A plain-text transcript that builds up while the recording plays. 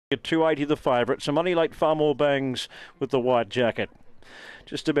At 280 the favourite. Some money late, Far More Bangs with the white jacket.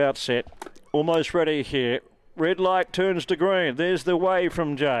 Just about set. Almost ready here. Red light turns to green. There's the way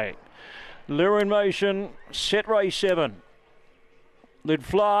from Jay. Lure in motion. Set race 7. Lid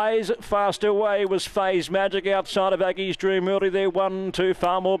flies, fast away was Phase Magic outside of Aggie's Dream early there. 1, 2,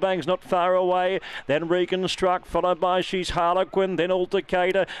 Far More Bangs not far away. Then Reconstruct, followed by She's Harlequin, then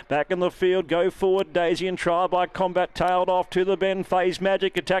Altercator. Back in the field, Go Forward, Daisy and Trial by Combat tailed off to the bend. Phase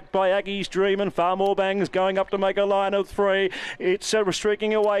Magic attacked by Aggie's Dream and Far More Bangs going up to make a line of 3. It's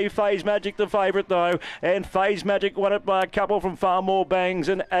streaking away, Phase Magic the favourite though. And Phase Magic won it by a couple from Far More Bangs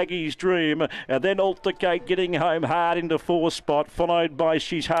and Aggie's Dream. And then Altercate getting home hard into 4th spot, followed by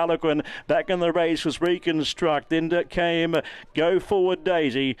She's Harlequin. Back in the race was Reconstruct. Then came Go Forward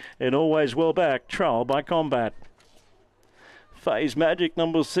Daisy, and Always Well Back, Trial by Combat. Phase Magic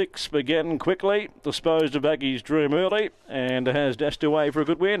number 6 began quickly, disposed of Aggie's Dream early, and has dashed away for a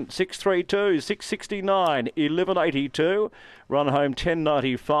good win. 632, 669, 1182. Run home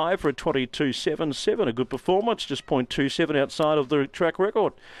 1095 for a 22.77. A good performance, just 0.27 outside of the track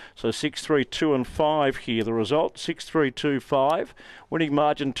record. So 632 and 5 here. The result 632.5. Winning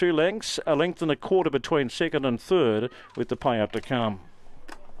margin 2 lengths, a length and a quarter between second and third, with the payout to come.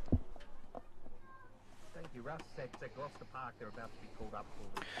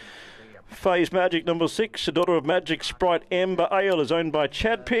 Phase Magic number 6, a daughter of Magic Sprite Amber Ale, is owned by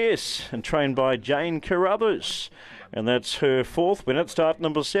Chad Pearce and trained by Jane Carruthers. And that's her 4th win at start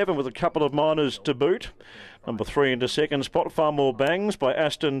number 7 with a couple of minors to boot. Number 3 into second spot, Far More Bangs by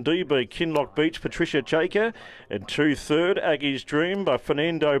Aston DB, Kinloch Beach, Patricia Chaker. And 2 third, Aggie's Dream by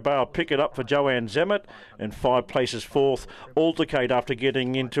Fernando Bale, pick it up for Joanne Zammit. And 5 places 4th, Altercate, after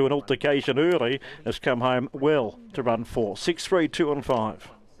getting into an altercation early, has come home well to run 4. 6, 3, 2 and 5.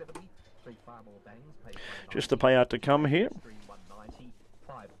 Just the payout to come here.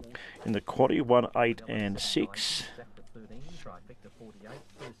 In the quaddie, 1, 8 and 6.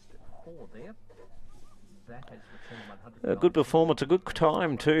 A good performance, a good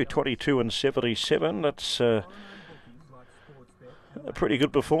time too, 22 and 77. That's a pretty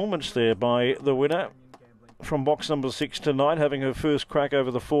good performance there by the winner from box number 6 tonight, having her first crack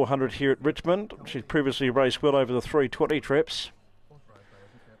over the 400 here at Richmond. She's previously raced well over the 320 trips.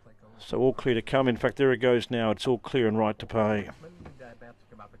 So all clear to come. In fact, there it goes now. It's all clear and right to pay.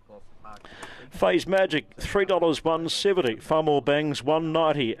 Phase Magic, $3 170. Far More Bangs,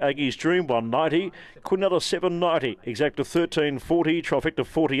 $190. Aggie's Dream, $190. Quinella, $790. Exacta, $1340. Trifecta,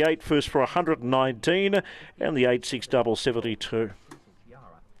 $48. First for $119. And the 8-6 double, $72.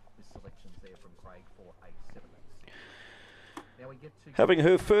 Having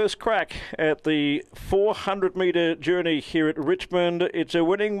her first crack at the 400-metre journey here at Richmond. It's a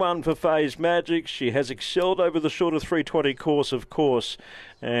winning one for Phase Magic. She has excelled over the shorter 320 course, of course.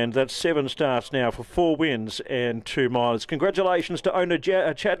 And that's 7 starts now for 4 wins and 2 miles. Congratulations to owner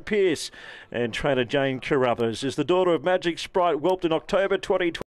Chad Pearce and trainer Jane Carruthers. Is the daughter of Magic Sprite, whelped in October 2020.